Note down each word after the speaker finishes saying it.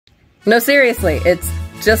No, seriously, it's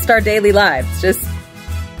just our daily lives. Just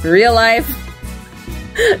real life,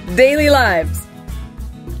 daily lives.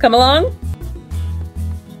 Come along.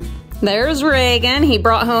 There's Reagan. He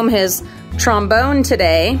brought home his trombone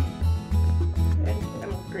today. And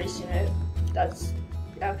I'm greasing it. That's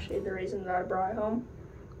actually the reason that I brought it home.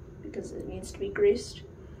 Because it needs to be greased.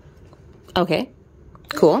 Okay,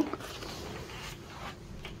 cool.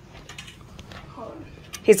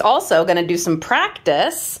 He's also gonna do some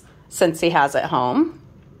practice since he has it home.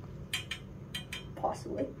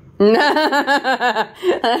 Possibly. You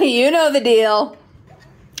know the deal.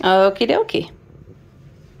 Okie dokie.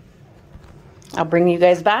 I'll bring you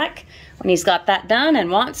guys back when he's got that done and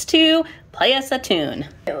wants to play us a tune.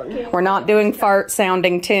 We're not doing fart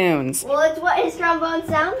sounding tunes. Well, it's what his trombone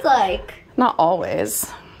sounds like. Not always.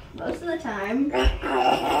 Most of the time.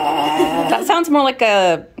 That sounds more like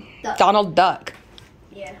a Donald Duck.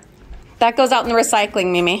 Yeah. That goes out in the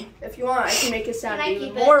recycling, Mimi. If you want, I can make it sound Can I even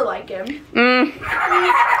keep it? more like him.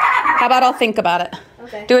 How about I'll think about it?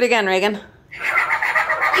 Okay. Do it again, Reagan.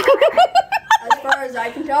 As far as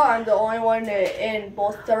I can tell, I'm the only one in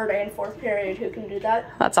both third and fourth period who can do that.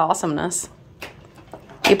 That's awesomeness.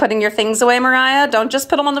 You putting your things away, Mariah? Don't just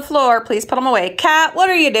put them on the floor. Please put them away. Kat, what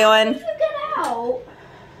are you doing? Get out.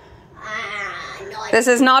 No, This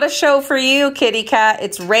is not a show for you, kitty cat.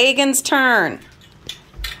 It's Reagan's turn.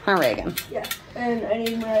 Huh, Reagan? Yeah. And I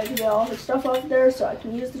need Mariah to get all her stuff off there so I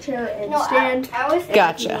can use the chair and No, stand. I was and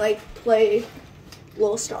Gotcha. can, like, play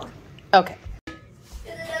Little Star. Okay, Because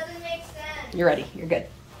it doesn't make sense. you're ready. You're good.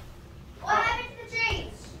 What happened to the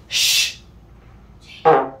trees? Shh.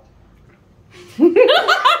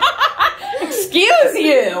 Excuse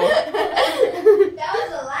you. That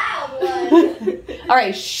was a loud one. All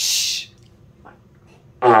right, shh.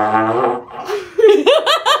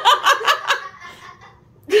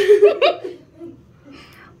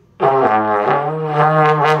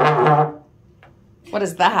 What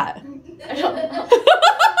is that? I don't know.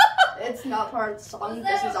 It's not part of the song.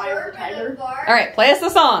 This is Eye of the Tiger. All right, play us the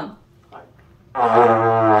song.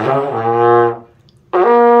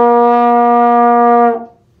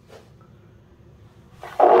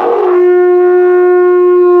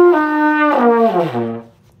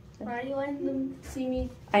 Are you letting them see me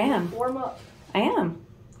I am. warm up? I am.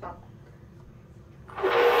 Oh.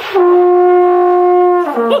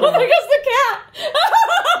 There goes the cat.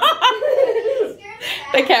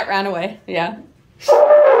 The cat ran away. Yeah.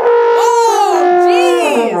 Oh,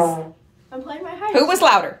 jeez. I'm playing my highest. Who was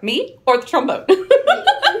louder, me or the trombone?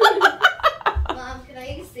 Mom, can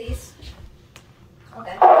I use these?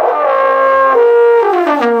 Okay.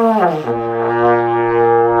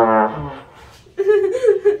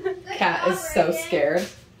 Cat is so scared.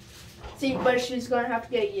 See, but she's gonna have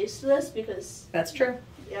to get used to this because, That's true.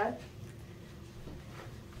 yeah.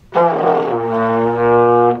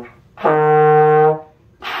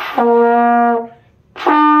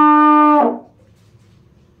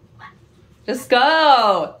 Just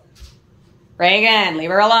go. Reagan, leave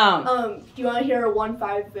her alone. Do you want to hear a 1,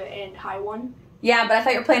 5, and high one? Yeah, but I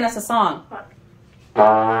thought you were playing us a song.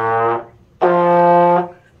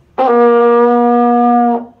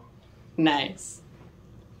 Nice.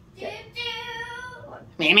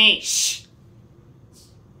 Mimi, shh.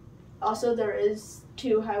 Also, there is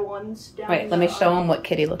 2 high ones down. Wait, let me show him what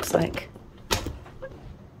Kitty looks like.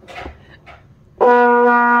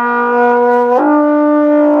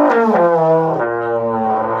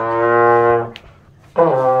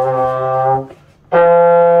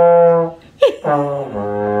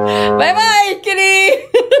 Bye-bye, Kitty.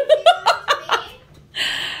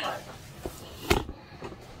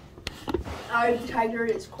 Eye of the Tiger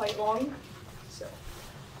is quite long, so.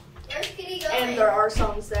 Where's Kitty going? And there are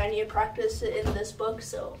songs that I need to practice in this book,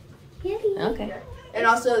 so. Kitty. Okay. And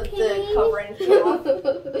also the covering came off.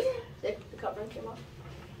 The covering came off.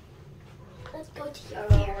 Let's go to I your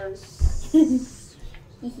don't know hair. where's.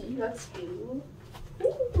 That's you.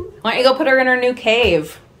 Why don't you go put her in her new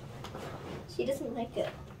cave? She doesn't like it.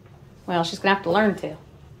 Well, she's gonna have to learn to.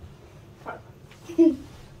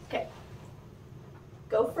 Okay.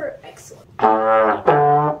 Go for excellent.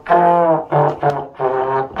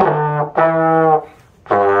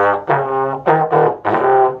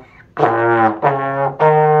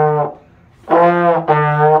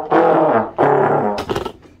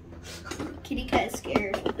 Kitty cat is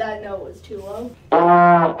scared. That note was too low.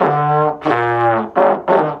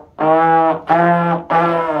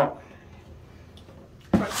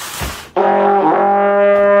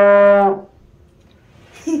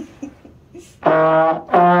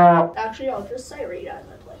 Actually, I'll just siren as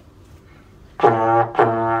I play.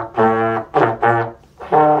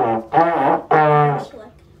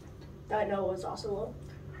 That note was also low.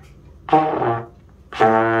 I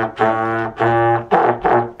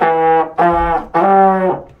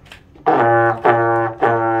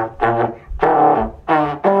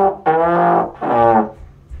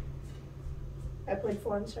played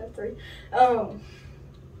 4 instead of 3.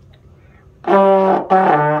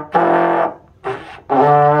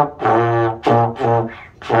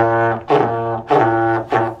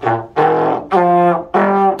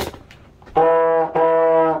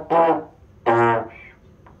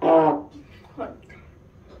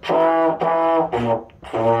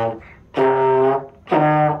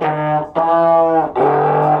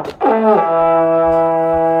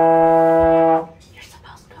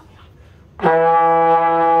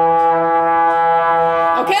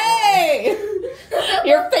 Okay!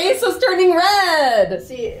 Your face was turning red!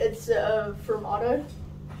 See, it's fermata.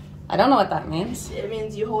 I don't know what that means. It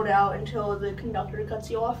means you hold out until the conductor cuts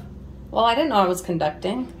you off. Well, I didn't know I was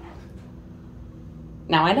conducting.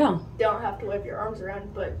 Now I know. You don't have to wave your arms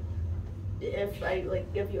around, but if I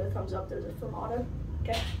give you a thumbs up, there's a fermata.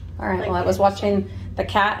 Okay. All right. Well, I was watching the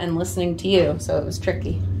cat and listening to you, so it was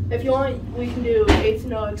tricky. If you want, we can do 8th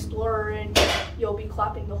Note Explorer, and you'll be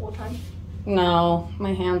clapping the whole time. No,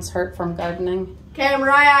 my hands hurt from gardening. Okay,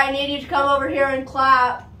 Mariah, I need you to come over here and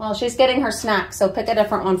clap. Well, she's getting her snack, so pick a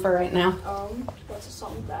different one for right now. What's a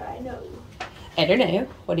song that I know? I don't know.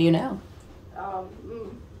 What do you know?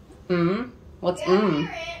 What's Oh,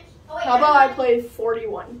 How about I play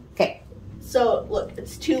 41? Okay. So, look,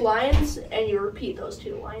 it's 2 lines, and you repeat those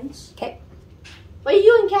 2 lines. Okay. What are you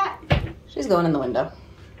doing, Cat? She's going in the window.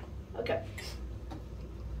 Okay.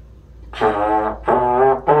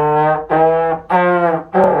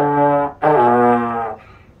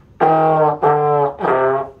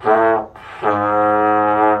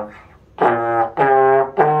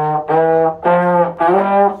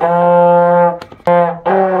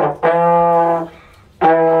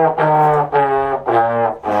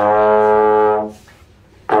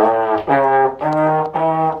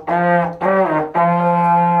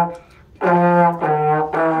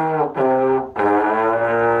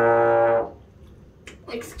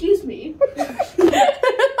 Excuse me.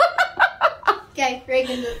 Okay,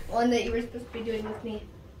 Reagan, the one that you were supposed to be doing with me.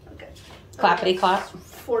 Okay. Clappity clap.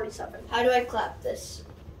 47. How do I clap this?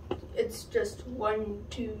 It's just 1,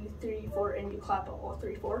 2, 3, 4, and you clap all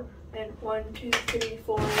 3, 4. And 1, 2, 3,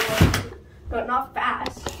 4, 1, 2. But not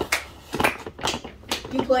fast.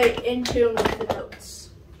 You play in tune with the notes.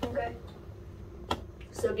 Okay.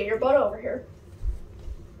 So get your butt over here.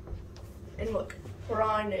 And look, we're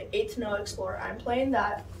on 8th Note Explorer. I'm playing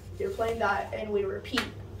that, you're playing that, and we repeat.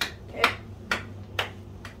 Okay?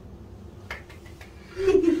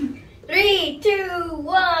 3, 2,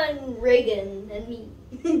 1, Reagan and me.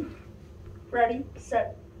 Ready,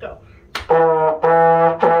 set, go.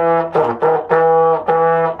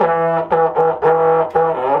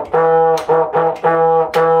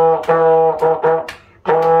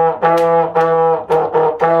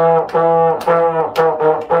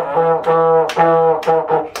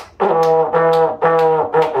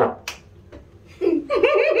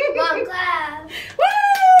 Mom, clap.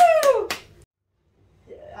 Woo!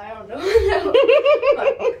 I don't know.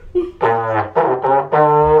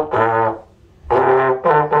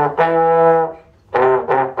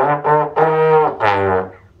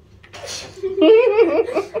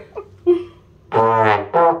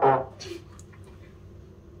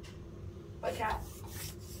 My cat.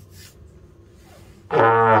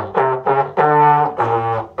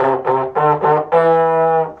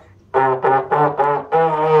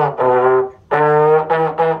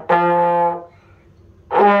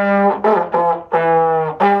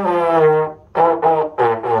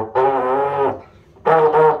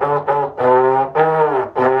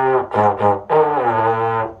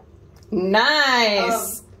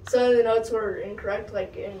 Nice. Some of the notes were incorrect,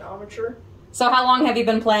 like in amateur. So how long have you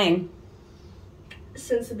been playing?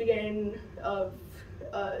 Since the beginning of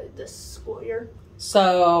this school year.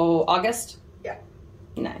 So August? Yeah.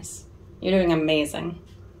 Nice. You're doing amazing.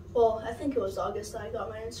 Well, I think it was August that I got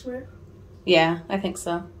my instrument. Yeah, I think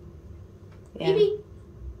so. Yeah. Maybe.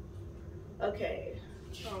 Okay.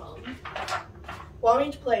 Want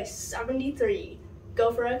me to play 73?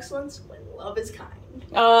 Go for excellence when love is kind.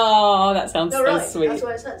 Oh, that sounds No, so really. sweet. That's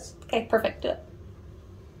what it says. Okay, perfect. Do it.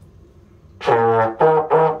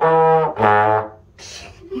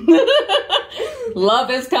 Love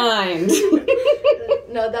is kind.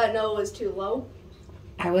 No, that no was too low.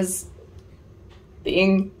 I was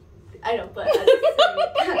being... I know, but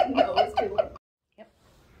that no was too low. Yep.